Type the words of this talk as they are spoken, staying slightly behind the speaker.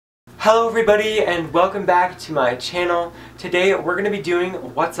Hello everybody and welcome back to my channel. Today we're going to be doing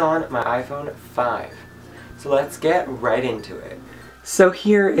what's on my iPhone 5. So let's get right into it. So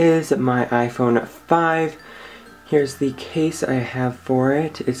here is my iPhone 5. Here's the case I have for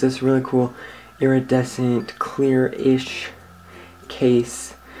it. It's this really cool iridescent clear-ish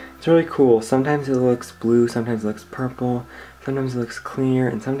case. It's really cool. Sometimes it looks blue, sometimes it looks purple, sometimes it looks clear,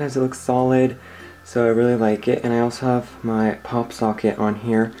 and sometimes it looks solid. So I really like it. And I also have my pop socket on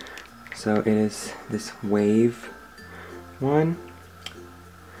here. So it is this wave one.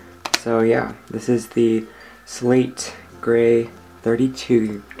 So yeah, this is the slate gray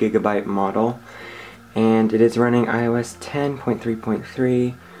 32 gigabyte model, and it is running iOS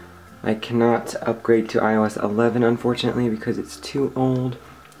 10.3.3. I cannot upgrade to iOS 11 unfortunately because it's too old.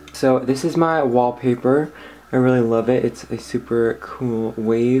 So this is my wallpaper. I really love it. It's a super cool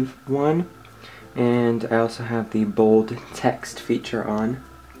wave one, and I also have the bold text feature on.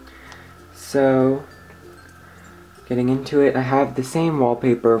 So, getting into it, I have the same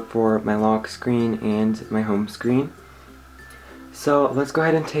wallpaper for my lock screen and my home screen. So let's go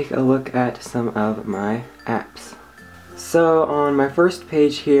ahead and take a look at some of my apps. So on my first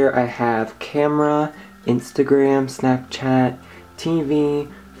page here I have camera, Instagram, Snapchat,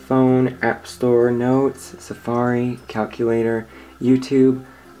 TV, phone, App Store, notes, Safari, calculator, YouTube,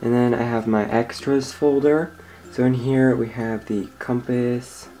 and then I have my extras folder. So in here we have the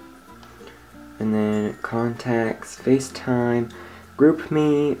compass, and then contacts, FaceTime,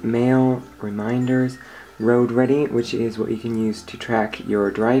 GroupMe, mail, reminders, Road Ready, which is what you can use to track your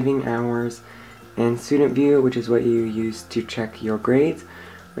driving hours, and Student View, which is what you use to check your grades.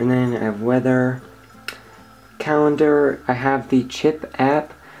 And then I have weather, calendar. I have the Chip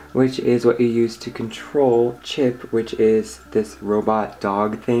app, which is what you use to control Chip, which is this robot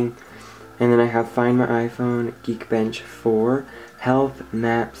dog thing. And then I have Find My iPhone, Geekbench 4, Health,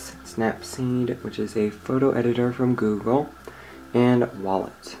 Maps, Snapseed, which is a photo editor from Google, and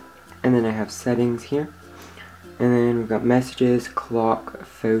Wallet. And then I have settings here. And then we've got messages, clock,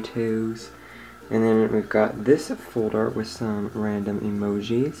 photos, and then we've got this folder with some random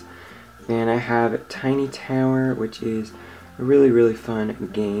emojis. And I have Tiny Tower, which is a really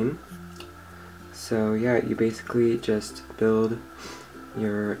fun game. So yeah, you basically just build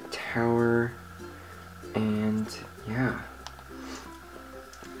your tower, and yeah.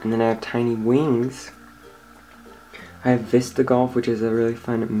 And then I have Tiny Wings. I have Vista Golf, which is a really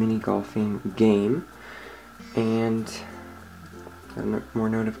fun mini golfing game. And more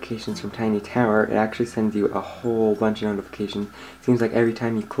notifications from Tiny Tower. It actually sends you a whole bunch of notifications. It seems like every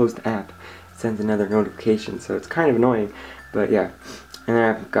time you close the app, it sends another notification, so it's kind of annoying, but yeah. And then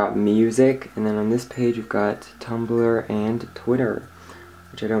I've got music, and then on this page we've got Tumblr and Twitter,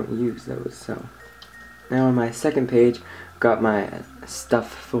 which I don't use those. So now on my second page, I've got my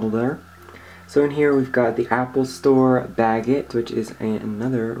stuff folder. So in here we've got the Apple Store Bag It, which is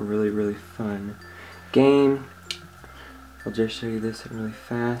another really fun game. I'll just show you this really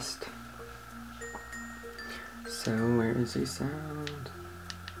fast. So where is the sound?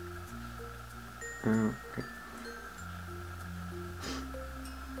 Oh,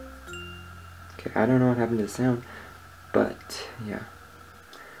 okay, I don't know what happened to the sound, but yeah.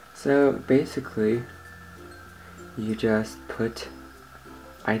 So basically, you just put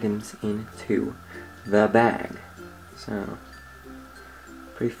items into the bag. So,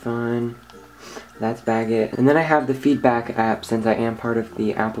 pretty fun. That's Bag It. And then I have the Feedback app, since I am part of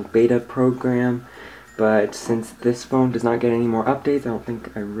the Apple beta program. But since this phone does not get any more updates, I don't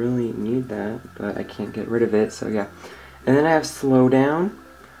think I really need that, but I can't get rid of it, so yeah. And then I have Slowdown,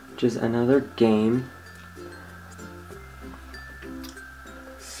 which is another game.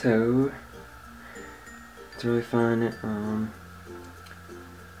 So it's really fun.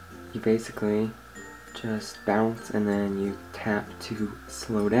 You basically just bounce and then you tap to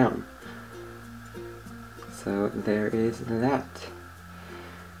slow down. So there is that.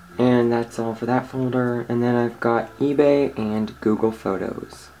 And that's all for that folder. And then I've got eBay and Google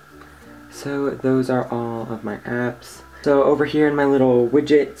Photos. So those are all of my apps. So over here in my little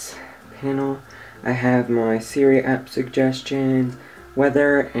widgets panel, I have my Siri app suggestions,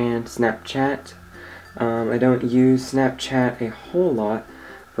 weather, and Snapchat. I don't use Snapchat a whole lot,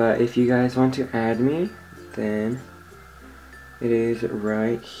 but if you guys want to add me, then it is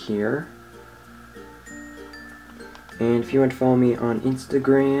right here. And if you want to follow me on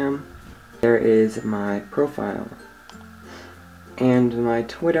Instagram, there is my profile. And my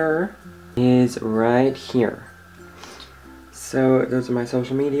Twitter is right here. So those are my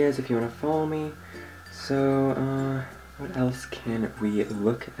social medias if you want to follow me. So what else can we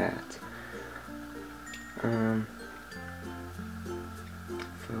look at?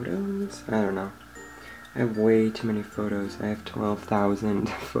 photos? I don't know. I have way too many photos. I have 12,000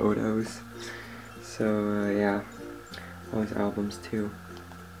 photos. So yeah, all these albums too.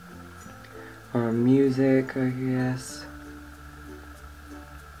 Music, I guess.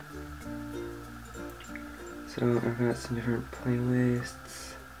 So I've got some different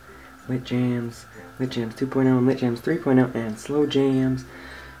playlists. Lit Jams 2.0, and Lit Jams 3.0, and Slow Jams.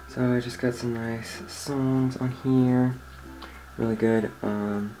 So I just got some nice songs on here. Really good.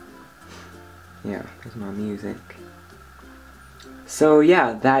 Yeah, there's my music. So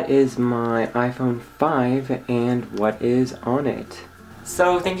yeah, that is my iPhone 5 and what is on it.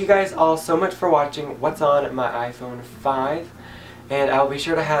 So thank you guys all so much for watching what's on my iPhone 5. And I'll be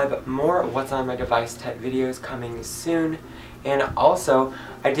sure to have more what's on my device type videos coming soon. And also,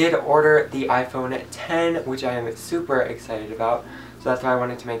 I did order the iPhone 10, which I am super excited about. So that's why I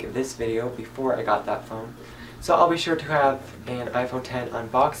wanted to make this video before I got that phone. So I'll be sure to have an iPhone 10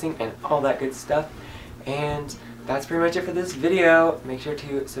 unboxing and all that good stuff. And that's pretty much it for this video. Make sure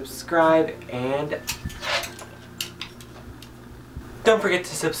to subscribe and don't forget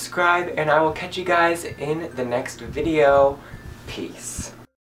to subscribe, and I will catch you guys in the next video. Peace.